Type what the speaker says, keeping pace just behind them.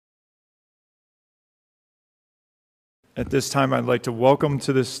At this time, I'd like to welcome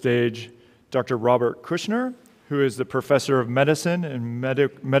to the stage Dr. Robert Kushner, who is the Professor of Medicine and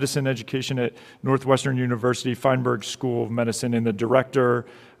Medicine Education at Northwestern University Feinberg School of Medicine and the Director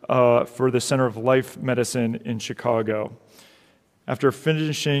for the Center of Life Medicine in Chicago. After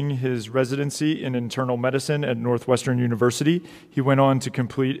finishing his residency in internal medicine at Northwestern University, he went on to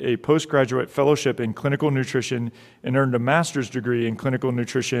complete a postgraduate fellowship in clinical nutrition and earned a master's degree in clinical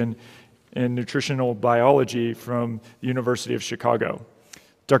nutrition and nutritional biology from the University of Chicago.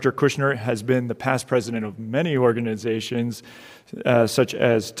 Dr. Kushner has been the past president of many organizations, such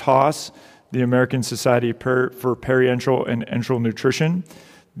as TOSS, the American Society for Parenteral and Enteral Nutrition,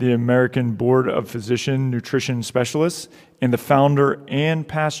 the American Board of Physician Nutrition Specialists, and the founder and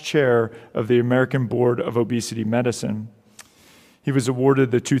past chair of the American Board of Obesity Medicine. He was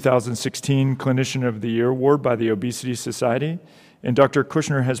awarded the 2016 Clinician-of-the-Year award by the Obesity Society, and Dr.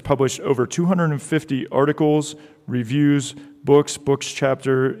 Kushner has published over 250 articles, reviews, book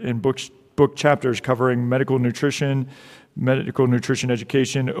chapters covering medical nutrition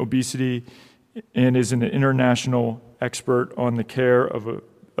education, obesity, and is an international expert on the care of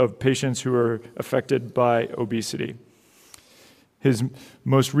patients who are affected by obesity. His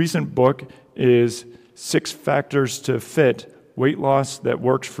most recent book is 6 Factors to Fit, Weight Loss That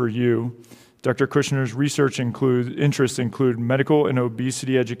Works for You. Dr. Kushner's research interests include medical and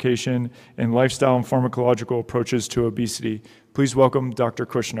obesity education and lifestyle and pharmacological approaches to obesity. Please welcome Dr.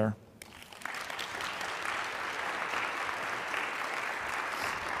 Kushner.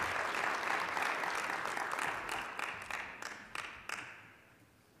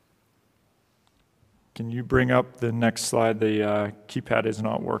 Can you bring up the next slide? The keypad is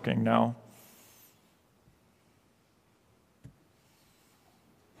not working now.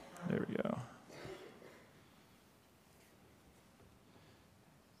 There we go.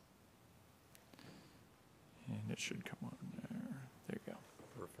 And it should come on there. There you go.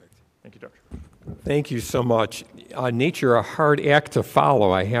 Perfect. Thank you, Doctor. Thank you so much. Nature, a hard act to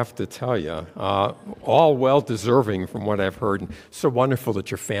follow, I have to tell you. All well-deserving from what I've heard. So wonderful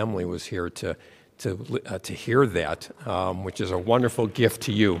that your family was here to hear that, which is a wonderful gift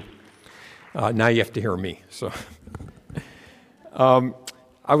to you. Now you have to hear me. So,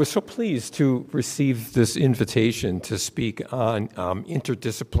 I was so pleased to receive this invitation to speak on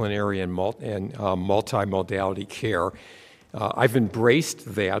interdisciplinary and multimodality care. I've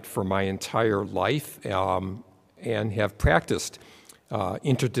embraced that for my entire life and have practiced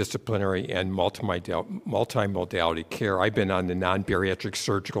interdisciplinary and multimodality care. I've been on the non-bariatric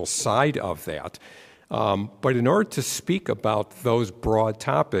surgical side of that. But in order to speak about those broad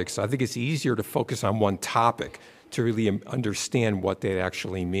topics, I think it's easier to focus on one topic to really understand what that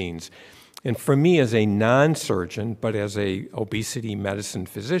actually means. And for me as a non-surgeon, but as a obesity medicine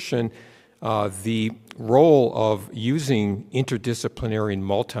physician, the role of using interdisciplinary and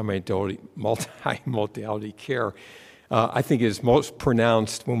multimodality care I think is most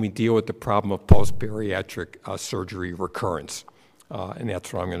pronounced when we deal with the problem of post-bariatric surgery recurrence. And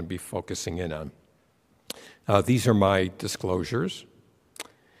that's what I'm going to be focusing in on. These are my disclosures.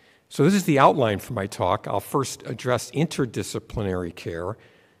 So this is the outline for my talk. I'll first address interdisciplinary care,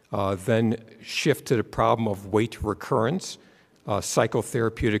 then shift to the problem of weight recurrence,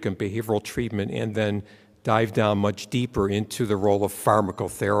 psychotherapeutic and behavioral treatment, and then dive down much deeper into the role of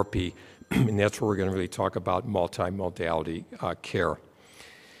pharmacotherapy. And that's where we're going to really talk about multimodality care.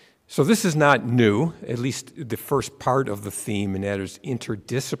 So this is not new, at least the first part of the theme, and that is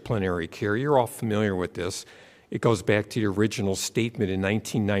interdisciplinary care. You're all familiar with this. It goes back to the original statement in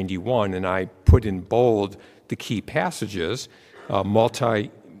 1991, and I put in bold the key passages,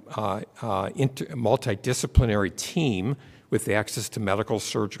 multidisciplinary team with access to medical,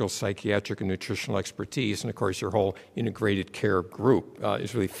 surgical, psychiatric, and nutritional expertise. And of course, your whole integrated care group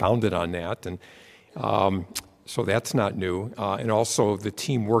is really founded on that. And so that's not new. And also the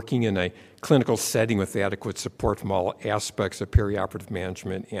team working in a clinical setting with adequate support from all aspects of perioperative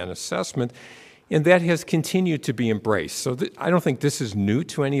management and assessment. And that has continued to be embraced. So I don't think this is new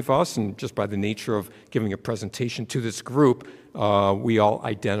to any of us, and just by the nature of giving a presentation to this group, we all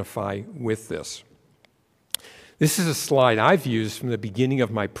identify with this. This is a slide I've used from the beginning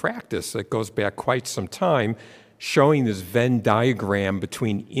of my practice that goes back quite some time, showing this Venn diagram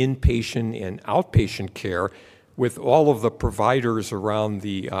between inpatient and outpatient care with all of the providers around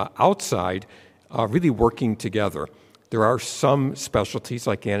the outside really working together. There are some specialties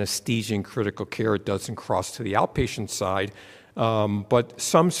like anesthesia and critical care. It doesn't cross to the outpatient side, but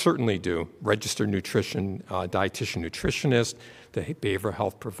some certainly do. Registered nutrition, dietitian, nutritionist, the behavioral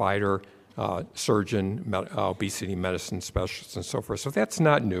health provider, surgeon, obesity medicine specialist, and so forth. So that's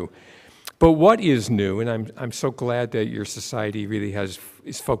not new. But what is new, and I'm so glad that your society really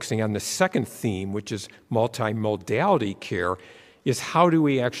is focusing on the second theme, which is multimodality care, is how do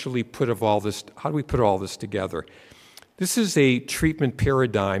we actually put all this together? This is a treatment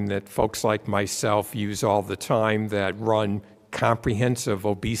paradigm that folks like myself use all the time that run comprehensive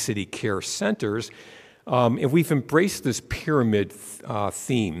obesity care centers, and we've embraced this pyramid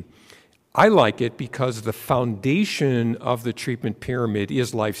theme. I like it because the foundation of the treatment pyramid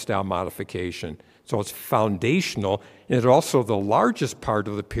is lifestyle modification. So it's foundational, and it's also the largest part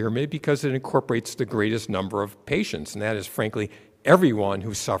of the pyramid because it incorporates the greatest number of patients, and that is, frankly, everyone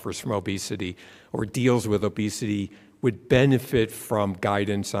who suffers from obesity or deals with obesity would benefit from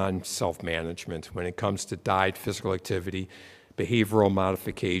guidance on self-management when it comes to diet, physical activity, behavioral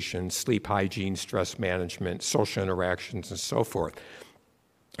modification, sleep hygiene, stress management, social interactions, and so forth.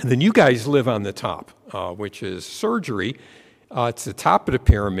 And then you guys live on the top, which is surgery. It's the top of the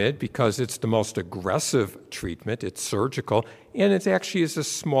pyramid because it's the most aggressive treatment. It's surgical, and it actually is a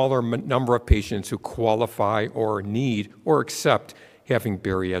smaller number of patients who qualify or need or accept having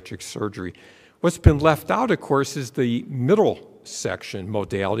bariatric surgery. What's been left out, of course, is the middle section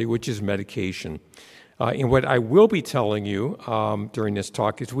modality, which is medication. And what I will be telling you during this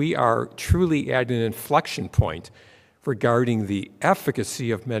talk is we are truly at an inflection point regarding the efficacy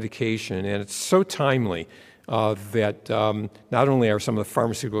of medication, and it's so timely that not only are some of the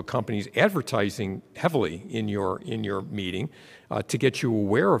pharmaceutical companies advertising heavily in your meeting to get you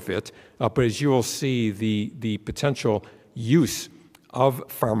aware of it, but as you will see, the potential use of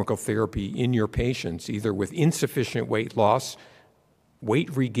pharmacotherapy in your patients, either with insufficient weight loss,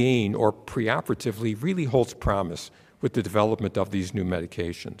 weight regain, or preoperatively, really holds promise with the development of these new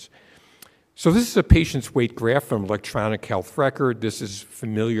medications. So this is a patient's weight graph from electronic health record. This is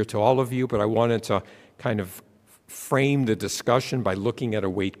familiar to all of you, but I wanted to kind of frame the discussion by looking at a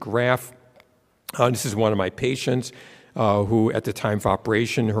weight graph. This is one of my patients who, at the time of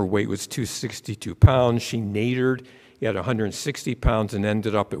operation, her weight was 262 pounds. She natored at 160 pounds and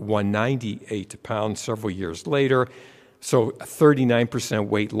ended up at 198 pounds several years later. So a 39%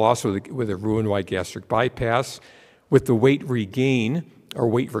 weight loss with a Roux-en-Y gastric bypass. With the weight regain, or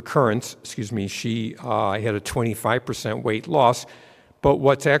weight recurrence, she had a 25% weight loss. But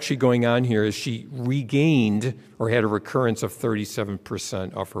what's actually going on here is she regained or had a recurrence of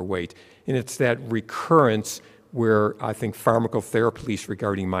 37% of her weight. And it's that recurrence where I think pharmacotherapy, at least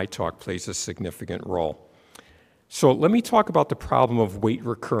regarding my talk, plays a significant role. So let me talk about the problem of weight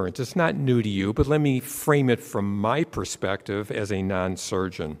recurrence. It's not new to you, but let me frame it from my perspective as a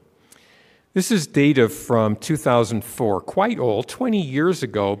non-surgeon. This is data from 2004, quite old, 20 years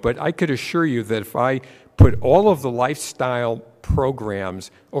ago, but I could assure you that if I put all of the lifestyle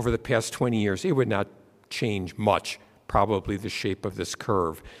programs over the past 20 years, it would not change much, probably the shape of this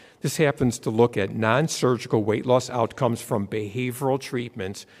curve. This happens to look at non-surgical weight loss outcomes from behavioral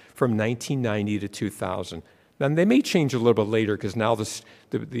treatments from 1990 to 2000. Now, they may change a little bit later because now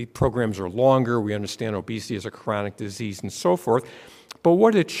the programs are longer, we understand obesity is a chronic disease and so forth, but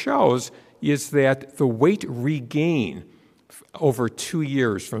what it shows is that the weight regain over 2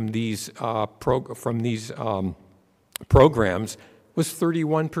 years from these programs was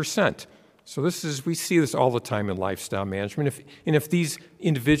 31%. So we see this all the time in lifestyle management. If these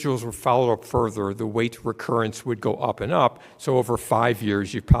individuals were followed up further, the weight recurrence would go up and up. So over 5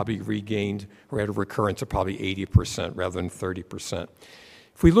 years, you probably regained or had a recurrence of probably 80% rather than 30%.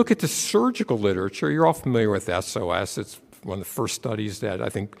 If we look at the surgical literature, you're all familiar with SOS. It's one of the first studies that I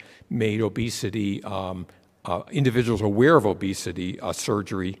think made obesity, individuals aware of obesity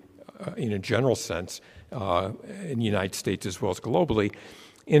surgery in a general sense in the United States as well as globally.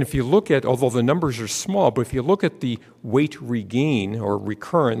 And if you look at, although the numbers are small, but if you look at the weight regain or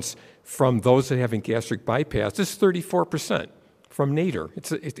recurrence from those that have gastric bypass, it's 34% from nadir.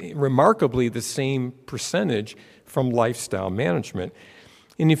 It's remarkably the same percentage from lifestyle management.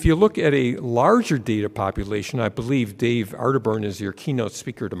 And if you look at a larger data population, I believe Dave Arterburn is your keynote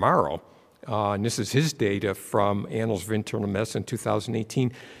speaker tomorrow, and this is his data from Annals of Internal Medicine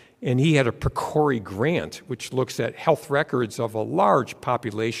 2018, and he had a PCORI grant, which looks at health records of a large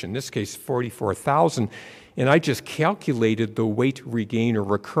population, in this case 44,000, and I just calculated the weight regain or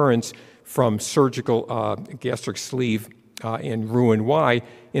recurrence from surgical gastric sleeve and Roux-en-Y,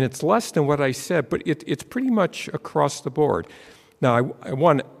 and it's less than what I said, but it's pretty much across the board. Now, I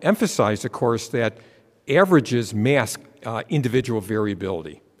want to emphasize, of course, that averages mask individual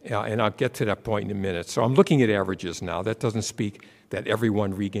variability, and I'll get to that point in a minute. So I'm looking at averages now. That doesn't speak that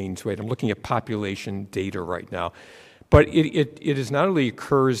everyone regains weight. I'm looking at population data right now. But it is not only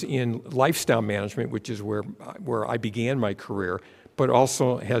occurs in lifestyle management, which is where I began my career, but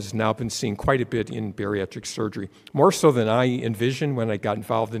also has now been seen quite a bit in bariatric surgery, more so than I envisioned when I got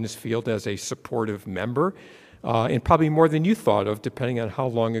involved in this field as a supportive member, and probably more than you thought of, depending on how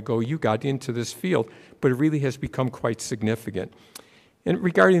long ago you got into this field, but it really has become quite significant. And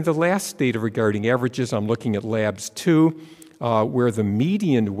regarding the last data regarding averages, I'm looking at labs 2, where the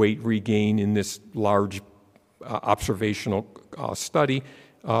median weight regain in this large observational study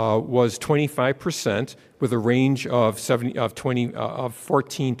was 25%, with a range of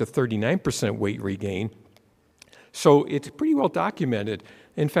 14 to 39% weight regain. So it's pretty well documented.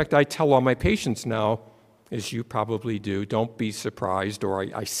 In fact, I tell all my patients now, as you probably do, don't be surprised, or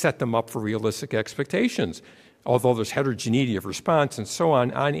I set them up for realistic expectations. Although there's heterogeneity of response and so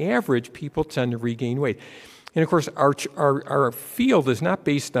on average, people tend to regain weight. And of course, our field is not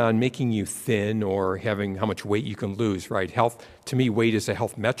based on making you thin or having how much weight you can lose, right? Health, to me, weight is a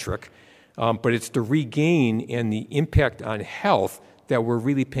health metric, but it's the regain and the impact on health that we're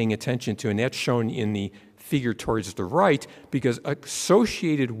really paying attention to, and that's shown in the figure towards the right, because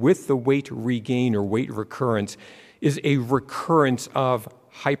associated with the weight regain or weight recurrence is a recurrence of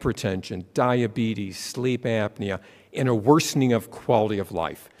hypertension, diabetes, sleep apnea, and a worsening of quality of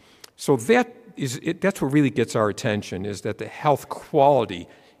life. So that's what really gets our attention, is that the health quality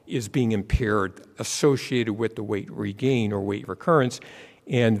is being impaired associated with the weight regain or weight recurrence,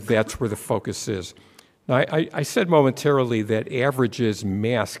 and that's where the focus is. Now, I said momentarily that averages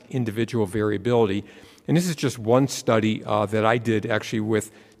mask individual variability, and this is just one study that I did actually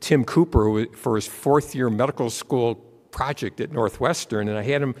with Tim Cooper for his 4th-year medical school project at Northwestern, and I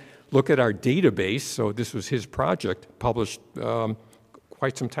had him look at our database. So this was his project, published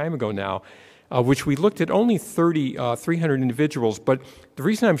quite some time ago now, which we looked at only 300 individuals. But the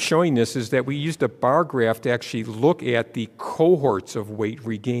reason I'm showing this is that we used a bar graph to actually look at the cohorts of weight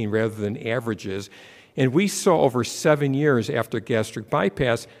regain rather than averages. And we saw over 7 years after gastric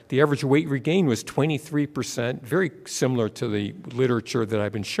bypass, the average weight regain was 23%, very similar to the literature that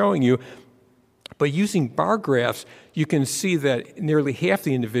I've been showing you. But using bar graphs, you can see that nearly half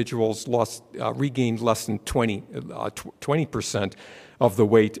the individuals regained less than 20% of the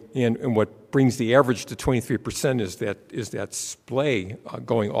weight, and what brings the average to 23% is that splay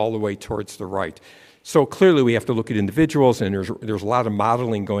going all the way towards the right. So clearly we have to look at individuals, and there's a lot of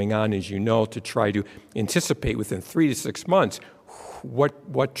modeling going on, as you know, to try to anticipate within 3 to 6 months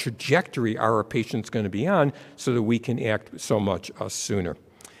what trajectory are our patients going to be on so that we can act so much sooner.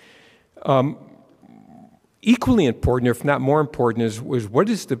 Equally important, if not more important, is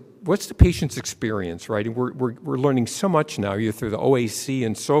what's the patient's experience, right? And we're learning so much now, either through the OAC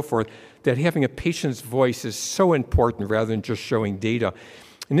and so forth, that having a patient's voice is so important rather than just showing data.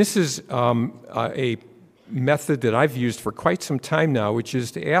 And this is a method that I've used for quite some time now, which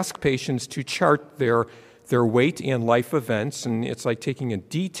is to ask patients to chart their weight and life events, and it's like taking a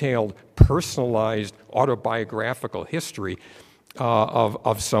detailed, personalized, autobiographical history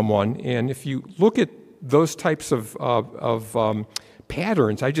of someone. And if you look at those types of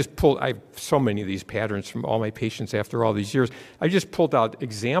patterns, I have so many of these patterns from all my patients after all these years. I just pulled out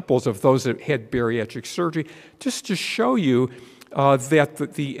examples of those that had bariatric surgery just to show you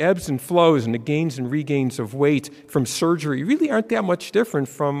that the ebbs and flows and the gains and regains of weight from surgery really aren't that much different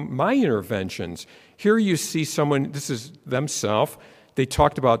from my interventions. Here you see someone, this is themselves, they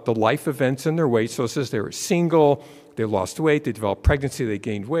talked about the life events in their weight. So it says they were single, they lost weight, they developed pregnancy, they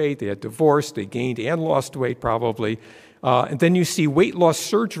gained weight, they had divorce, they gained and lost weight probably. And then you see weight loss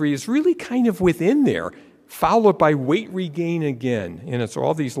surgery is really kind of within there, followed by weight regain again. And it's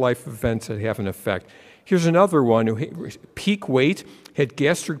all these life events that have an effect. Here's another one who hit peak weight, had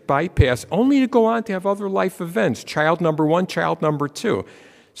gastric bypass, only to go on to have other life events, child number 1, child number 2.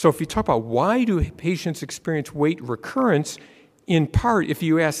 So if you talk about why do patients experience weight recurrence, in part, if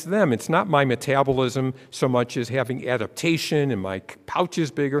you ask them, it's not my metabolism so much as having adaptation and my pouch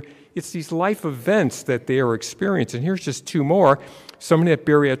is bigger. It's these life events that they are experiencing. Here's just 2 more. Someone had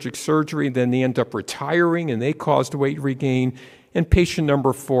bariatric surgery, then they end up retiring and they caused weight regain. And patient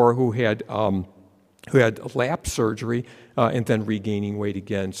number 4 who had lap surgery and then regaining weight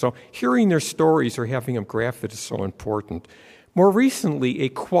again. So hearing their stories or having them graph it is so important. More recently, a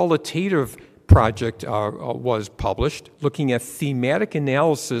qualitative project was published looking at thematic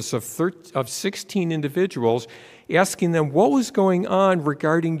analysis of 16 individuals, asking them what was going on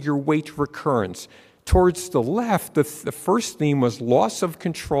regarding your weight recurrence. Towards the left, the first theme was loss of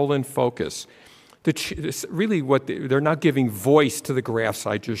control and focus. Really, they're not giving voice to the graphs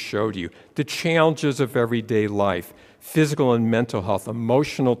I just showed you. The challenges of everyday life, physical and mental health,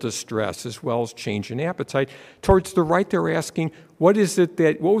 emotional distress, as well as change in appetite. Towards the right, they're asking, what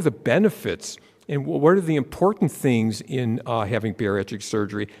were the benefits and what are the important things in having bariatric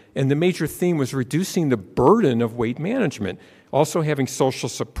surgery. And the major theme was reducing the burden of weight management. Also having social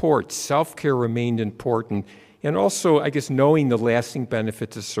support, self-care remained important, and also, I guess, knowing the lasting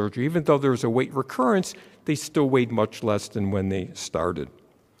benefits of surgery. Even though there was a weight recurrence, they still weighed much less than when they started.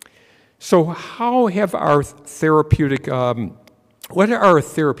 So how have our therapeutic, what are our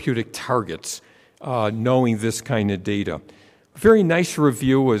therapeutic targets, knowing this kind of data? A very nice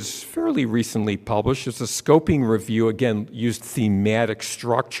review was fairly recently published. It's a scoping review, again, used thematic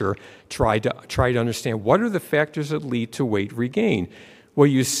structure, try to understand what are the factors that lead to weight regain. Well,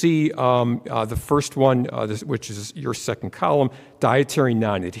 you see the first one, which is your second column, dietary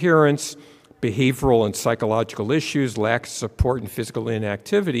non-adherence, behavioral and psychological issues, lack of support and physical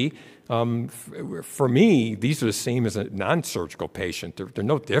inactivity. For me, these are the same as a non-surgical patient. They're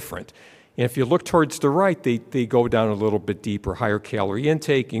no different. And if you look towards the right, they go down a little bit deeper. Higher calorie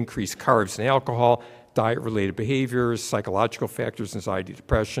intake, increased carbs and alcohol, diet-related behaviors, psychological factors, anxiety,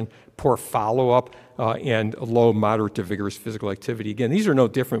 depression, poor follow-up, and low, moderate to vigorous physical activity. Again, these are no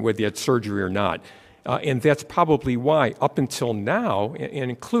different whether you had surgery or not. And that's probably why, up until now, and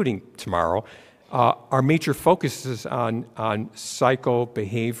including tomorrow, our major focus is on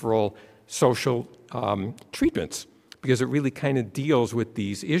psycho-behavioral social treatments, because it really kind of deals with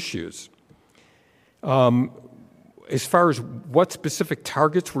these issues. As far as what specific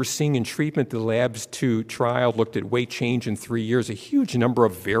targets we're seeing in treatment, the Labs 2 trial looked at weight change in 3 years, a huge number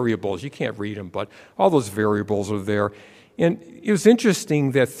of variables. You can't read them, but all those variables are there. And it was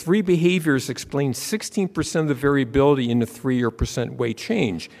interesting that 3 behaviors explained 16% of the variability in the 3-year percent weight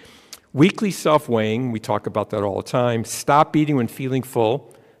change. Weekly self-weighing, we talk about that all the time. Stop eating when feeling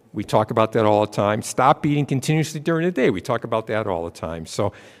full, we talk about that all the time. Stop eating continuously during the day, we talk about that all the time.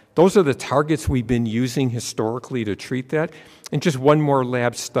 So those are the targets we've been using historically to treat that. And just one more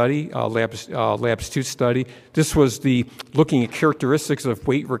lab study, Labs 2 study. This was looking at characteristics of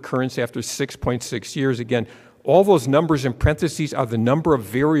weight recurrence after 6.6 years. Again, all those numbers in parentheses are the number of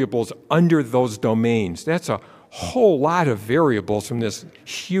variables under those domains. That's a whole lot of variables from this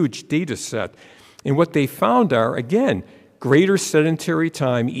huge data set. And what they found are, again, greater sedentary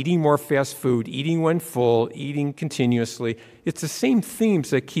time, eating more fast food, eating when full, eating continuously. It's the same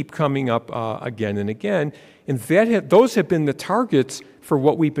themes that keep coming up again and again. And those have been the targets for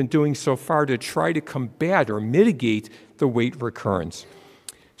what we've been doing so far to try to combat or mitigate the weight recurrence.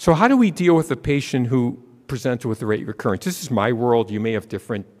 So how do we deal with a patient who presents with the weight recurrence? This is my world. You may have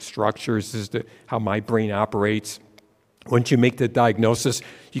different structures. This is how my brain operates. Once you make the diagnosis,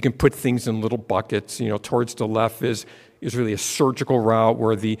 you can put things in little buckets. You know, towards the left is really a surgical route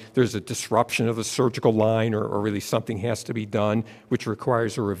where there's a disruption of the surgical line or really something has to be done, which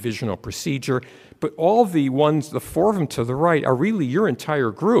requires a revisional procedure. But all the ones, the 4 of them to the right, are really your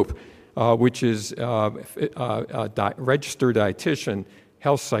entire group, which is registered dietitian,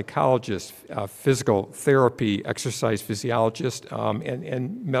 health psychologist, physical therapy, exercise physiologist,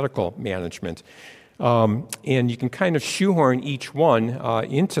 and medical management. And you can kind of shoehorn each one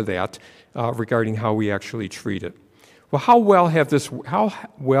into that regarding how we actually treat it. Well, how well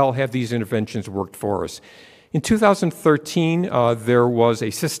have these interventions worked for us? In 2013, there was a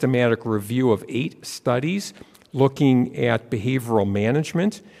systematic review of 8 studies looking at behavioral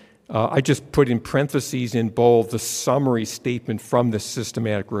management. I just put in parentheses in bold the summary statement from the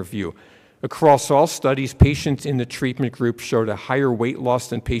systematic review. Across all studies, patients in the treatment group showed a higher weight loss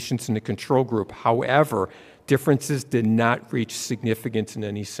than patients in the control group. However, differences did not reach significance in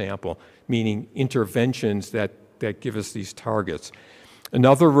any sample, meaning interventions that give us these targets.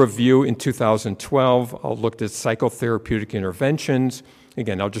 Another review in 2012 looked at psychotherapeutic interventions.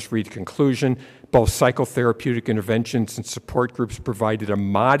 Again, I'll just read the conclusion. Both psychotherapeutic interventions and support groups provided a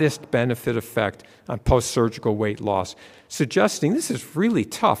modest benefit effect on post-surgical weight loss, suggesting this is really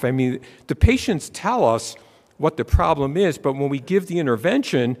tough. I mean, the patients tell us what the problem is, but when we give the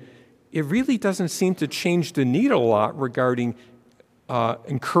intervention, it really doesn't seem to change the needle a lot regarding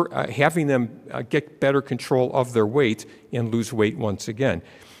having them get better control of their weight and lose weight once again.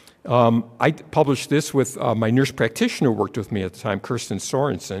 I published this with my nurse practitioner who worked with me at the time, Kirsten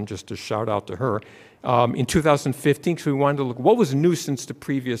Sorensen, just a shout out to her, in 2015, because we wanted to look what was new since the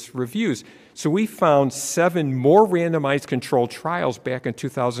previous reviews. So we found 7 more randomized controlled trials back in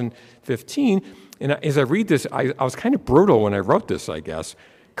 2015. And as I read this, I was kind of brutal when I wrote this, I guess.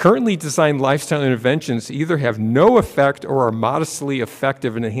 Currently designed lifestyle interventions either have no effect or are modestly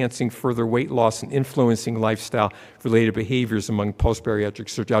effective in enhancing further weight loss and influencing lifestyle-related behaviors among post-bariatric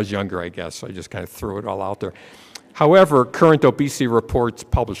surgery. I was younger, I guess, so I just kind of threw it all out there. However, current obesity reports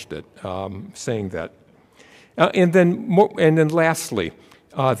published it, saying that. And then lastly,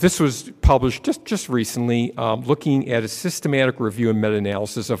 This was published just recently, looking at a systematic review and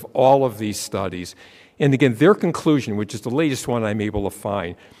meta-analysis of all of these studies. And again, their conclusion, which is the latest one I'm able to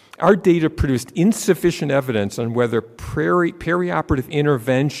find, our data produced insufficient evidence on whether perioperative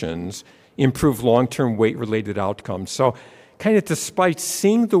interventions improve long-term weight-related outcomes. So kind of despite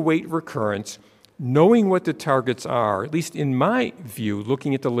seeing the weight recurrence, knowing what the targets are, at least in my view,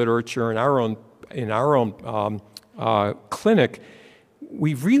 looking at the literature in our own clinic,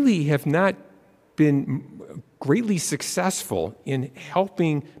 we really have not been greatly successful in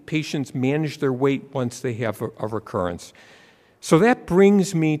helping patients manage their weight once they have a recurrence. So that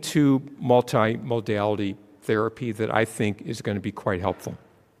brings me to multimodality therapy that I think is going to be quite helpful.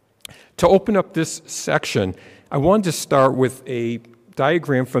 To open up this section, I wanted to start with a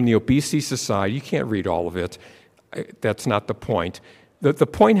diagram from the Obesity Society. You can't read all of it. That's not the point. The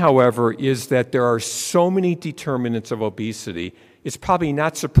point, however, is that there are so many determinants of obesity. It's probably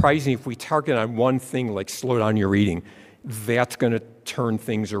not surprising if we target on one thing like slow down your eating. That's going to turn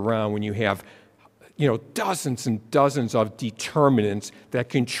things around when you have dozens and dozens of determinants that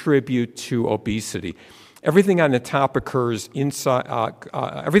contribute to obesity. Everything on the top occurs inside,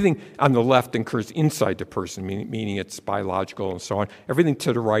 everything on the left occurs inside the person, meaning it's biological and so on. Everything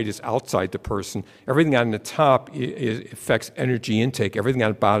to the right is outside the person. Everything on the top affects energy intake. Everything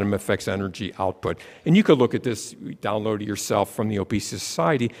on the bottom affects energy output. And you could look at this, download it yourself from the Obesity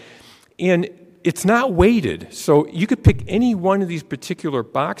Society, and it's not weighted. So you could pick any one of these particular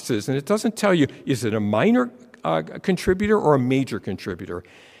boxes, and it doesn't tell you, is it a minor contributor or a major contributor?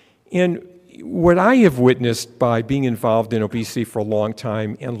 And what I have witnessed by being involved in obesity for a long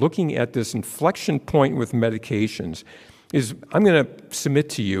time and looking at this inflection point with medications is I'm going to submit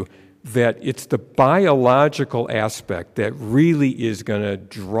to you that it's the biological aspect that really is going to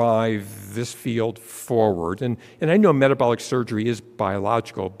drive this field forward. And I know metabolic surgery is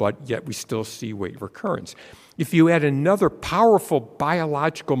biological, but yet we still see weight recurrence. If you add another powerful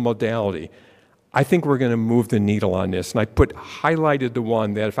biological modality, I think we're going to move the needle on this. And I highlighted the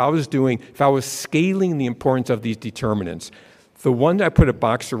one that if I was scaling the importance of these determinants, the one that I put a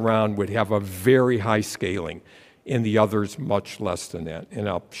box around would have a very high scaling, and the others much less than that. And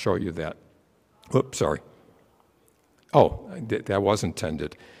I'll show you that. Oops, sorry. Oh, that was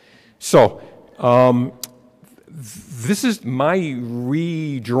intended. So this is my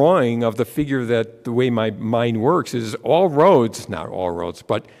redrawing of the figure that the way my mind works is all roads, not all roads,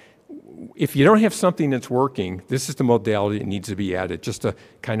 but if you don't have something that's working, this is the modality that needs to be added, just to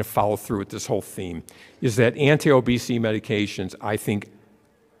kind of follow through with this whole theme, is that anti-obesity medications, I think,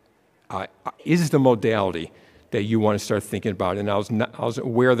 is the modality that you want to start thinking about. And I was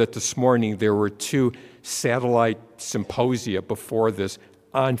aware that this morning there were 2 satellite symposia before this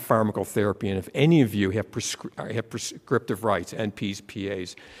on pharmacotherapy, and if any of you have prescriptive rights, NPs,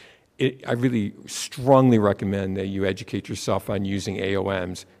 PAs, I really strongly recommend that you educate yourself on using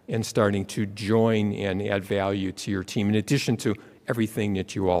AOMs and starting to join and add value to your team in addition to everything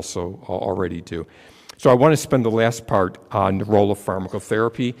that you also already do. So I want to spend the last part on the role of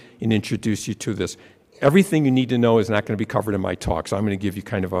pharmacotherapy and introduce you to this. Everything you need to know is not going to be covered in my talk, so I'm going to give you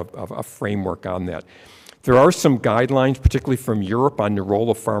kind of a framework on that. There are some guidelines, particularly from Europe, on the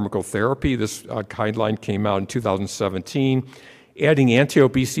role of pharmacotherapy. This guideline came out in 2017. Adding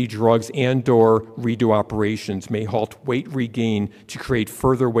anti-obesity drugs and/or redo operations may halt weight regain to create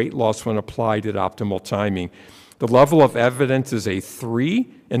further weight loss when applied at optimal timing. The level of evidence is a 3,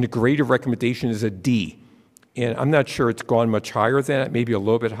 and the grade of recommendation is a D. And I'm not sure it's gone much higher than that, maybe a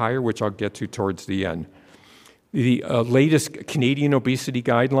little bit higher, which I'll get to towards the end. The latest Canadian obesity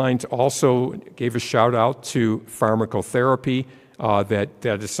guidelines also gave a shout out to pharmacotherapy.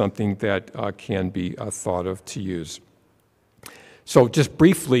 That is something that can be thought of to use. So just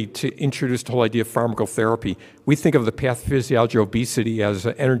briefly to introduce the whole idea of pharmacotherapy, we think of the pathophysiology of obesity as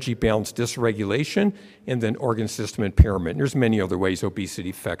energy balance dysregulation and then organ system impairment. And there's many other ways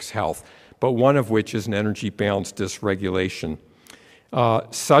obesity affects health, but one of which is an energy balance dysregulation,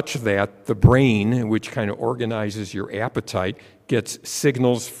 such that the brain, which kind of organizes your appetite, gets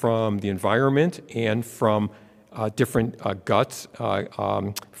signals from the environment and from different guts,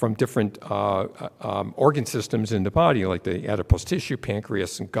 from different organ systems in the body, like the adipose tissue,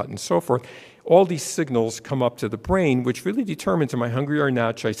 pancreas, and gut, and so forth. All these signals come up to the brain, which really determines, am I hungry or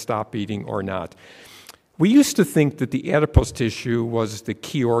not? Should I stop eating or not? We used to think that the adipose tissue was the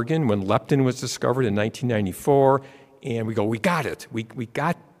key organ when leptin was discovered in 1994, and we go, we got it. We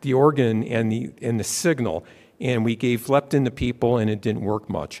got the organ and the signal, and we gave leptin to people, and it didn't work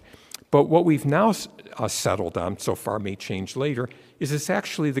much. But what we've now settled on, so far may change later, is it's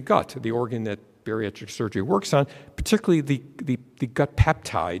actually the gut, the organ that bariatric surgery works on, particularly the gut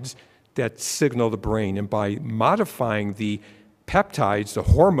peptides that signal the brain. And by modifying the peptides, the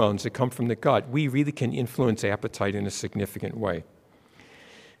hormones that come from the gut, we really can influence appetite in a significant way.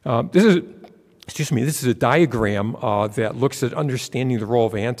 This is a diagram that looks at understanding the role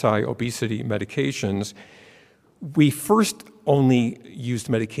of anti-obesity medications. We first only used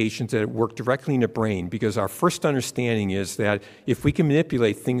medications that work directly in the brain because our first understanding is that if we can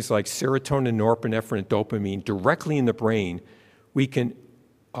manipulate things like serotonin, norepinephrine, and dopamine directly in the brain, we can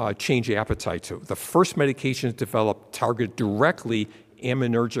change appetite. So the first medications developed targeted directly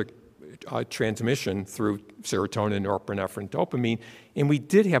aminergic transmission through serotonin, norepinephrine, dopamine, and we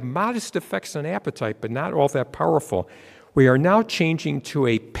did have modest effects on appetite, but not all that powerful. We are now changing to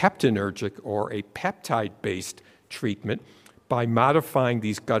a peptinergic or a peptide-based treatment by modifying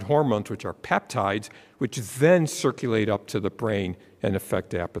these gut hormones, which are peptides, which then circulate up to the brain and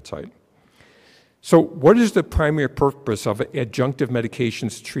affect appetite. So what is the primary purpose of adjunctive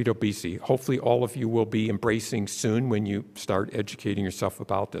medications to treat obesity? Hopefully all of you will be embracing soon when you start educating yourself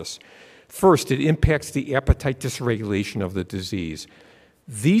about this. First, it impacts the appetite dysregulation of the disease.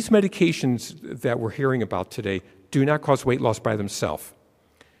 These medications that we're hearing about today do not cause weight loss by themselves.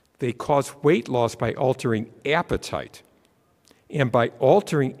 They cause weight loss by altering appetite. And by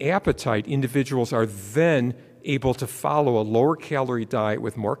altering appetite, individuals are then able to follow a lower calorie diet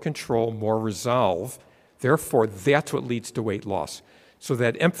with more control, more resolve. Therefore, that's what leads to weight loss. So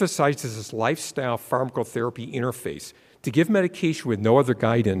that emphasizes this lifestyle pharmacotherapy interface. To give medication with no other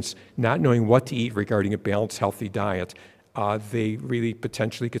guidance, not knowing what to eat regarding a balanced, healthy diet, they really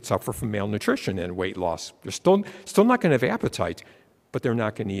potentially could suffer from malnutrition and weight loss. They're still not going to have appetite, but they're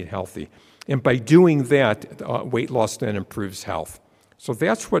not going to eat healthy. And by doing that, weight loss then improves health. So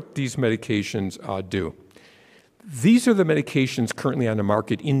that's what these medications do. These are the medications currently on the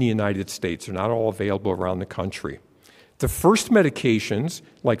market in the United States. They're not all available around the country. The first medications,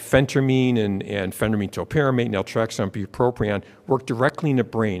 like phentermine and phentermine topiramate, naltrexone, bupropion, work directly in the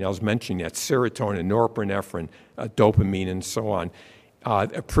brain. I was mentioning that, serotonin, norepinephrine, dopamine, and so on,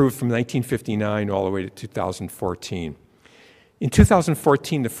 approved from 1959 all the way to 2014. In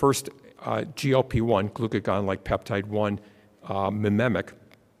 2014, the first GLP-1, glucagon-like peptide-1 mimemic,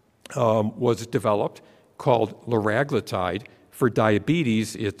 was developed, called liraglutide. For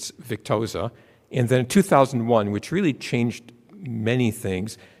diabetes, it's Victoza. And then in 2001, which really changed many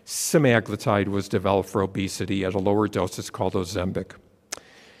things, semaglutide was developed for obesity at a lower dose. It's called Ozempic.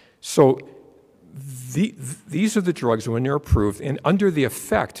 So these are the drugs when they're approved. And under the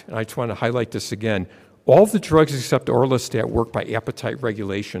effect, and I just want to highlight this again, all the drugs except orlistat work by appetite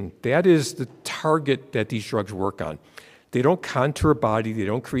regulation. That is the target that these drugs work on. They don't contour body, they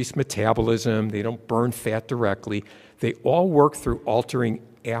don't increase metabolism, they don't burn fat directly. They all work through altering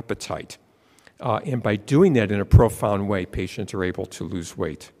appetite. And by doing that in a profound way, patients are able to lose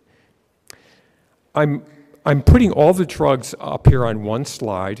weight. I'm putting all the drugs up here on one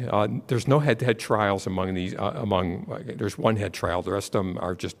slide. There's no head-to-head trials among these. There's one head trial. The rest of them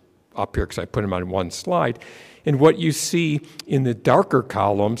are just up here because I put them on one slide. And what you see in the darker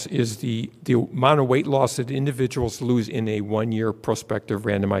columns is the amount of weight loss that individuals lose in a one-year prospective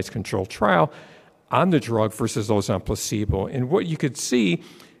randomized controlled trial on the drug versus those on placebo. And what you could see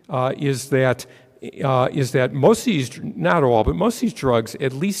is that most of these, not all, but most of these drugs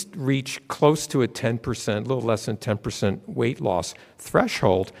at least reach close to a 10%, a little less than 10% weight loss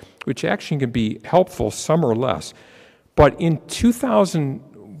threshold, which actually can be helpful, some or less. But in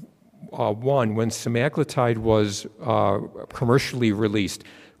 2001, when semaglutide was commercially released,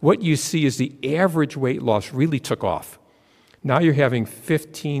 what you see is the average weight loss really took off. Now you're having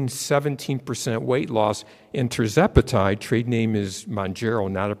 15, 17% weight loss, and tirzepatide, trade name is Mounjaro,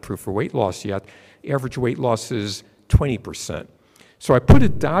 not approved for weight loss yet, average weight loss is 20%. So I put a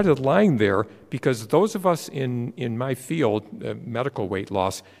dotted line there because those of us in my field, medical weight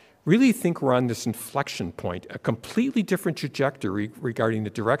loss, really think we're on this inflection point, a completely different trajectory regarding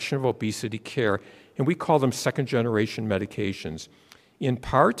the direction of obesity care, and we call them second-generation medications, in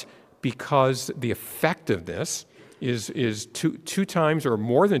part because the effectiveness is two times or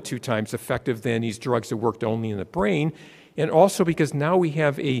more than 2 times effective than these drugs that worked only in the brain, and also because now we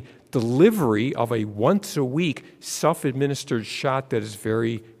have a delivery of a once-a-week self-administered shot that is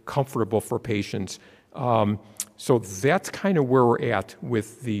very comfortable for patients. So that's kind of where we're at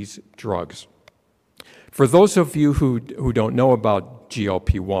with these drugs. For those of you who don't know about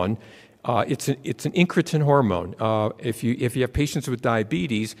GLP-1, it's an incretin hormone. If you have patients with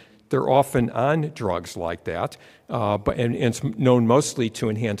diabetes, They're often on drugs like that, and it's known mostly to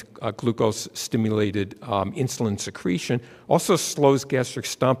enhance glucose-stimulated insulin secretion. Also slows gastric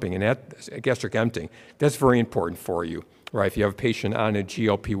stumping and gastric emptying. That's very important for you, right? If you have a patient on a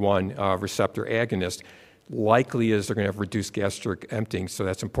GLP-1 receptor agonist, likely is they're going to have reduced gastric emptying, so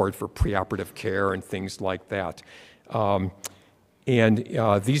that's important for preoperative care and things like that.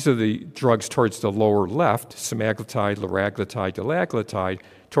 These are the drugs towards the lower left, semaglutide, liraglutide, dulaglutide.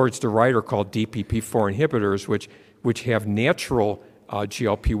 Towards the right are called DPP-4 inhibitors, which have natural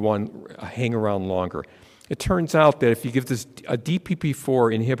GLP-1 hang around longer. It turns out that if you give this a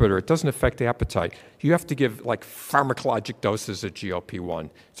DPP-4 inhibitor, it doesn't affect appetite. You have to give like pharmacologic doses of GLP-1.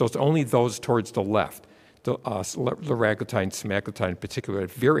 So it's only those towards the left. Liraglutide and semaglutide in particular,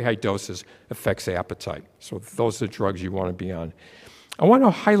 at very high doses, affects appetite. So those are the drugs you want to be on. I want to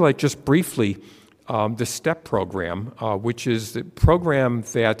highlight just briefly the STEP program, which is the program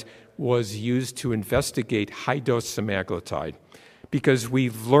that was used to investigate high-dose semaglutide, because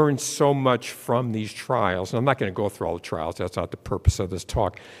we've learned so much from these trials. And I'm not going to go through all the trials. That's not the purpose of this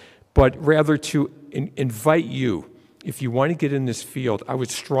talk. But rather to invite you, if you want to get in this field, I would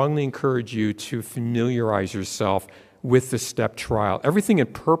strongly encourage you to familiarize yourself with the STEP trial. Everything in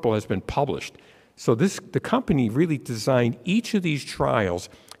purple has been published. So the company really designed each of these trials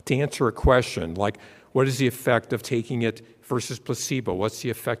to answer a question like, what is the effect of taking it versus placebo? What's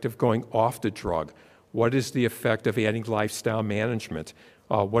the effect of going off the drug? What is the effect of adding lifestyle management?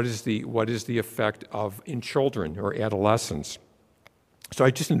 What is the effect of in children or adolescents? So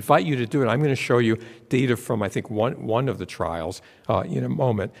I just invite you to do it. I'm going to show you data from, I think, one of the trials in a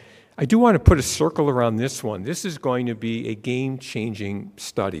moment. I do want to put a circle around this one. This is going to be a game-changing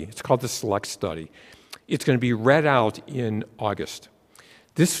study. It's called the SELECT study. It's going to be read out in August.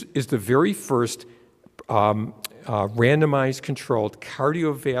 This is the very first randomized controlled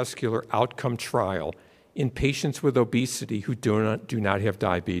cardiovascular outcome trial in patients with obesity who do not have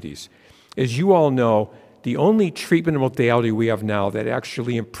diabetes. As you all know, the only treatment modality we have now that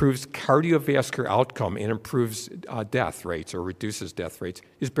actually improves cardiovascular outcome and improves death rates or reduces death rates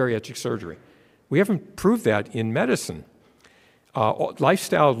is bariatric surgery. We haven't proved that in medicine.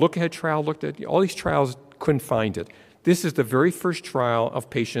 Lifestyle look-ahead trial looked at all these trials, couldn't find it. This is the very first trial of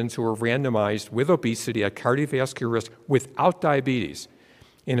patients who were randomized with obesity at cardiovascular risk without diabetes.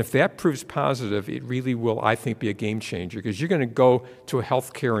 And if that proves positive, it really will, I think, be a game changer, because you're going to go to a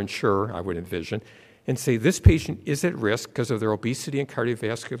healthcare insurer, I would envision, and say this patient is at risk because of their obesity and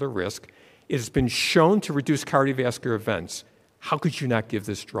cardiovascular risk. It has been shown to reduce cardiovascular events. How could you not give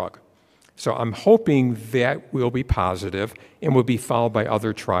this drug? So I'm hoping that will be positive and will be followed by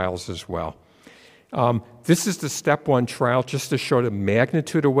other trials as well. This is the STEP 1 trial just to show the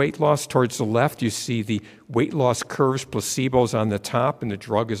magnitude of weight loss. Towards the left, you see the weight loss curves. Placebo is on the top and the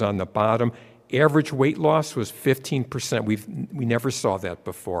drug is on the bottom. Average weight loss was 15%. We never saw that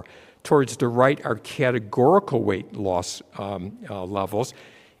before. Towards the right are categorical weight loss levels.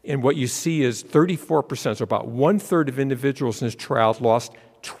 And what you see is 34%, so about one-third of individuals in this trial lost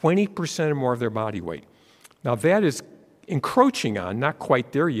 20% or more of their body weight. Now that is encroaching on, not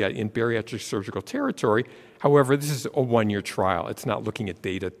quite there yet in bariatric surgical territory. However, this is a one-year trial. It's not looking at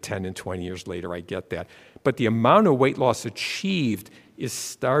data 10 and 20 years later, I get that. But the amount of weight loss achieved is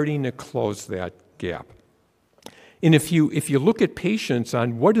starting to close that gap. And if you look at patients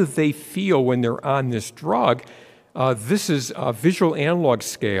on what do they feel when they're on this drug, this is a visual analog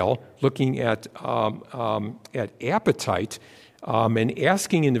scale looking at appetite and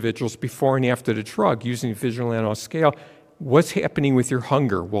asking individuals before and after the drug using visual analog scale, what's happening with your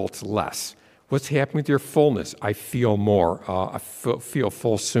hunger? Well, it's less. What's happening with your fullness? I feel more. I feel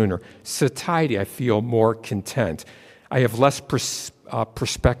full sooner. Satiety, I feel more content. I have less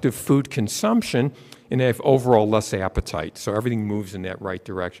prospective food consumption, and I have overall less appetite. So everything moves in that right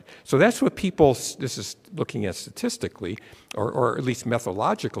direction. So that's what people, this is looking at statistically, or at least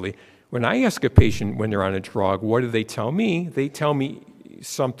methodologically. When I ask a patient when they're on a drug, what do they tell me? They tell me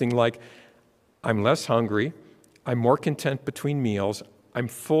something like, I'm less hungry, I'm more content between meals, I'm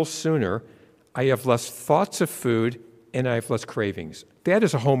full sooner, I have less thoughts of food, and I have less cravings. That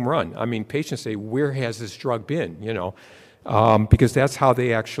is a home run. I mean, patients say, where has this drug been, because that's how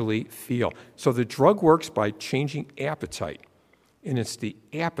they actually feel. So the drug works by changing appetite, and it's the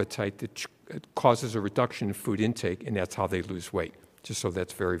appetite that causes a reduction in food intake, and that's how they lose weight, just so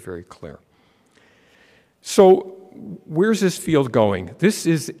that's very, very clear. So where's this field going? This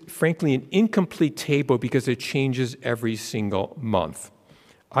is, frankly, an incomplete table because it changes every single month.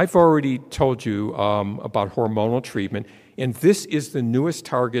 I've already told you about hormonal treatment, and this is the newest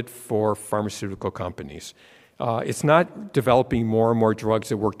target for pharmaceutical companies. It's not developing more and more drugs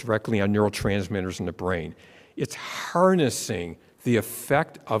that work directly on neurotransmitters in the brain. It's harnessing the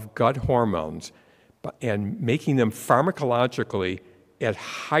effect of gut hormones and making them pharmacologically at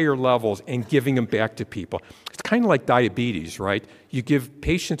higher levels and giving them back to people. It's kind of like diabetes, right? You give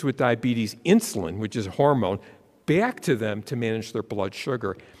patients with diabetes insulin, which is a hormone, back to them to manage their blood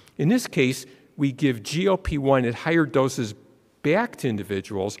sugar. In this case, we give GLP-1 at higher doses back to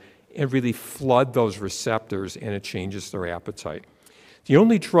individuals and really flood those receptors, and it changes their appetite. The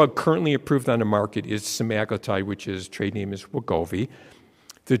only drug currently approved on the market is semaglutide, which is trade name is Wegovy.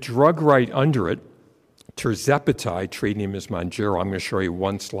 The drug right under it, tirzepatide, trade name is Mounjaro, I'm going to show you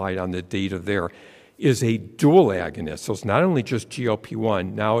one slide on the data there, is a dual agonist. So it's not only just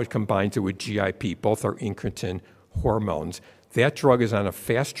GLP-1, now it combines it with GIP. Both are incretin hormones. That drug is on a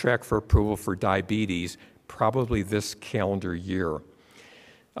fast track for approval for diabetes, probably this calendar year.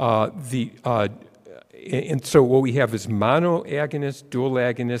 And so what we have is monoagonists, dual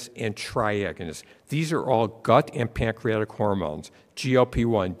agonists, and triagonists. These are all gut and pancreatic hormones,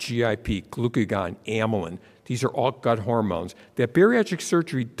 GLP-1, GIP, glucagon, amylin. These are all gut hormones. That bariatric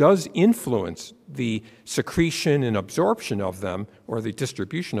surgery does influence the secretion and absorption of them, or the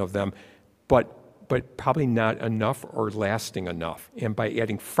distribution of them, but probably not enough or lasting enough. And by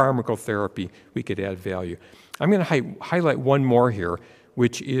adding pharmacotherapy, we could add value. I'm going to highlight one more here,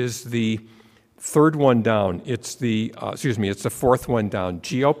 which is the third one down. It's the, it's the fourth one down.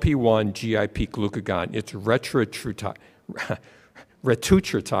 GLP-1, GIP, glucagon. It's retatrutide.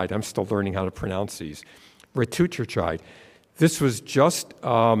 I'm still learning how to pronounce these. Retatrutide. This was just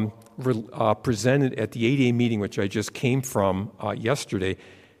presented at the ADA meeting, which I just came from yesterday.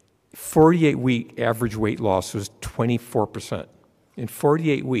 48-week average weight loss was 24%. In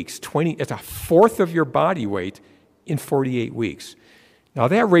 48 weeks, it's a fourth of your body weight in 48 weeks. Now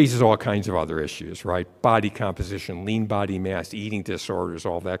that raises all kinds of other issues, right? Body composition, lean body mass, eating disorders,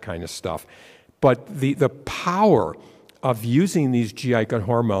 all that kind of stuff. But the power of using these GI gut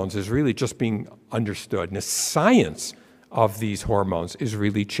hormones is really just being understood. And the science of these hormones is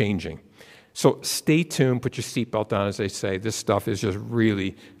really changing. So stay tuned, put your seatbelt on, as they say. This stuff is just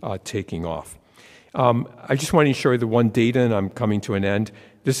really taking off. I just wanted to show you the one data, and I'm coming to an end.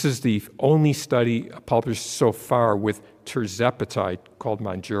 This is the only study published so far with tirzepatide, called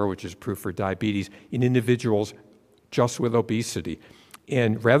Mounjaro, which is approved for diabetes, in individuals just with obesity.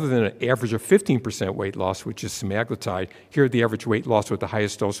 And rather than an average of 15% weight loss, which is semaglutide, here the average weight loss with the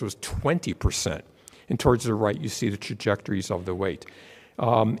highest dose was 20%. And towards the right, you see the trajectories of the weight.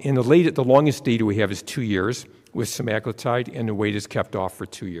 And the longest data we have is 2 years with semaglutide, and the weight is kept off for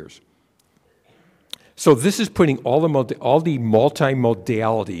 2 years. So this is putting all the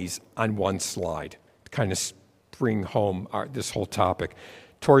multimodalities on one slide to kind of bring home this whole topic.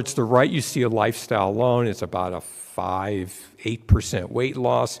 Towards the right, you see a lifestyle alone. It's about a 8% weight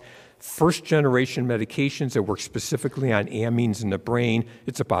loss. First-generation medications that work specifically on amines in the brain,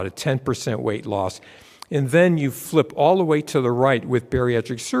 it's about a 10% weight loss. And then you flip all the way to the right with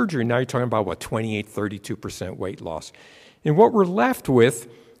bariatric surgery. Now you're talking about, what, 28, 32% weight loss. And what we're left with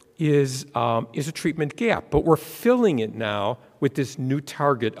is a treatment gap. But we're filling it now with this new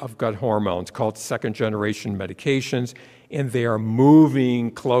target of gut hormones called second-generation medications, and they are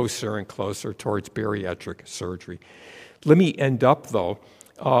moving closer and closer towards bariatric surgery. Let me end up, though,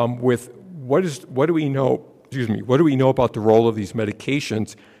 with what do we know about the role of these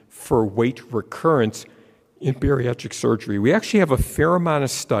medications for weight recurrence in bariatric surgery. We actually have a fair amount of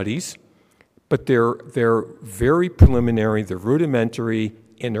studies, but they're very preliminary, they're rudimentary,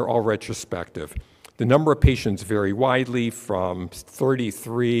 and they're all retrospective. The number of patients vary widely from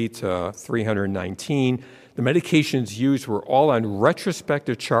 33 to 319. The medications used were all on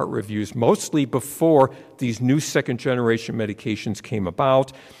retrospective chart reviews, mostly before these new second-generation medications came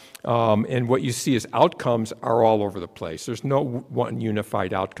about. And what you see is outcomes are all over the place. There's no one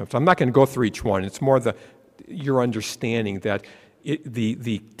unified outcome. So I'm not going to go through each one. It's more your understanding that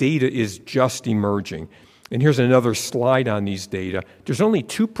the data is just emerging. And here's another slide on these data. There's only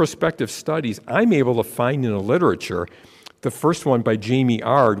 2 prospective studies I'm able to find in the literature. The first one by Jamie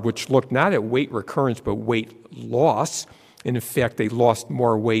Ard, which looked not at weight recurrence, but weight loss. And in fact, they lost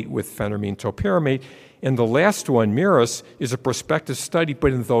more weight with phentermine topiramate. And the last one, Miras, is a prospective study,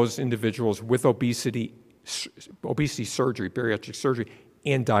 but in those individuals with obesity surgery, bariatric surgery,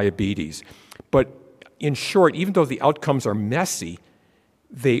 and diabetes. But in short, even though the outcomes are messy,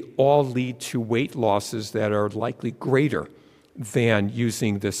 they all lead to weight losses that are likely greater than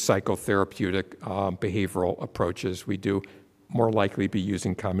using the psychotherapeutic behavioral approaches we do, more likely be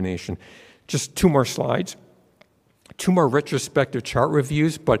using combination. Just 2 more slides. 2 more retrospective chart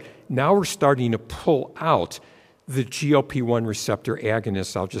reviews, but now we're starting to pull out the GLP-1 receptor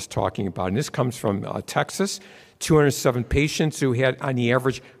agonists I was just talking about. And this comes from Texas, 207 patients who had, on the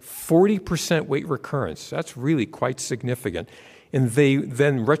average, 40% weight recurrence. That's really quite significant. And they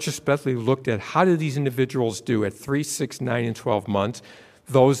then retrospectively looked at how did these individuals do at 3, 6, 9, and 12 months,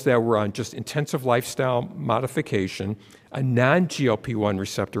 those that were on just intensive lifestyle modification, a non-GLP-1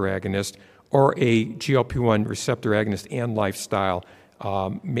 receptor agonist, or a GLP-1 receptor agonist and lifestyle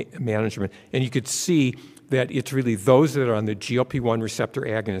management. And you could see that it's really those that are on the GLP-1 receptor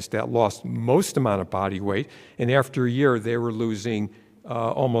agonist that lost most amount of body weight. And after a year, they were losing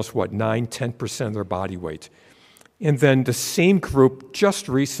almost, 9, 10% of their body weight. And then the same group just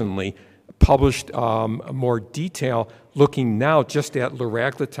recently published more detail looking now just at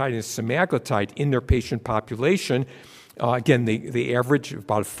liraglutide and semaglutide in their patient population. Again, they average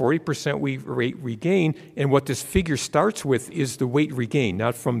about 40% weight regain, and what this figure starts with is the weight regain,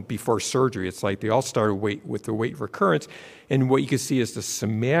 not from before surgery. It's like they all started with the weight recurrence, and what you can see is the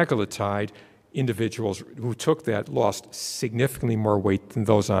semaglutide individuals who took that lost significantly more weight than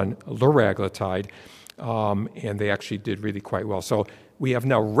those on liraglutide, and they actually did really quite well. So we have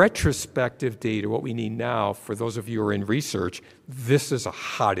now retrospective data. What we need now, for those of you who are in research, this is a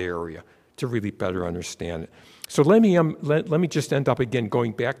hot area to really better understand it. So let me just end up again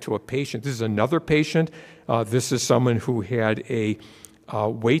going back to a patient. This is another patient. This is someone who had a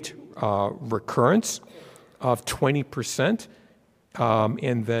weight recurrence of 20%.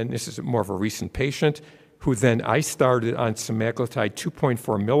 And then this is more of a recent patient who then I started on semaglutide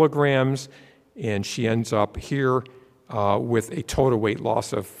 2.4 milligrams, and she ends up here with a total weight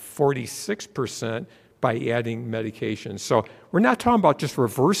loss of 46% by adding medication. So we're not talking about just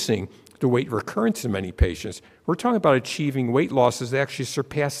reversing the weight recurrence in many patients. We're talking about achieving weight losses that actually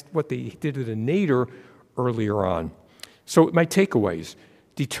surpassed what they did with a nadir earlier on. So my takeaways: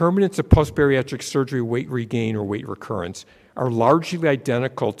 determinants of post-bariatric surgery weight regain or weight recurrence are largely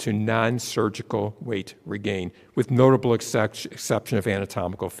identical to non-surgical weight regain, with notable exception of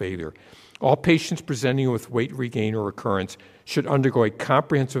anatomical failure. All patients presenting with weight regain or recurrence should undergo a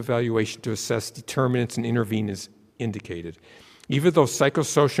comprehensive evaluation to assess determinants and intervene as indicated. Even though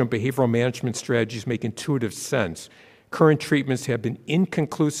psychosocial and behavioral management strategies make intuitive sense, current treatments have been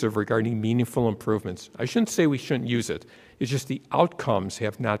inconclusive regarding meaningful improvements. I shouldn't say we shouldn't use it. It's just the outcomes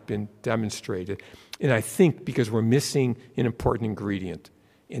have not been demonstrated. And I think because we're missing an important ingredient,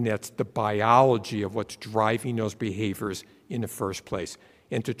 and that's the biology of what's driving those behaviors in the first place.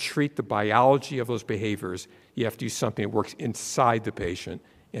 And to treat the biology of those behaviors, you have to do something that works inside the patient,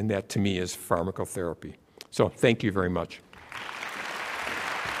 and that to me is pharmacotherapy. So thank you very much.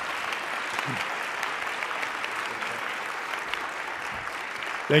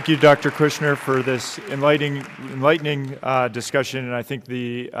 Thank you, Dr. Kushner, for this enlightening discussion. And I think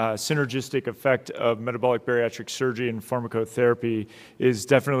the synergistic effect of metabolic bariatric surgery and pharmacotherapy is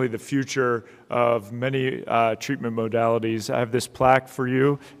definitely the future of many treatment modalities. I have this plaque for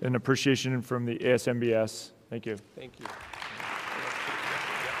you in appreciation from the ASMBS. Thank you. Thank you.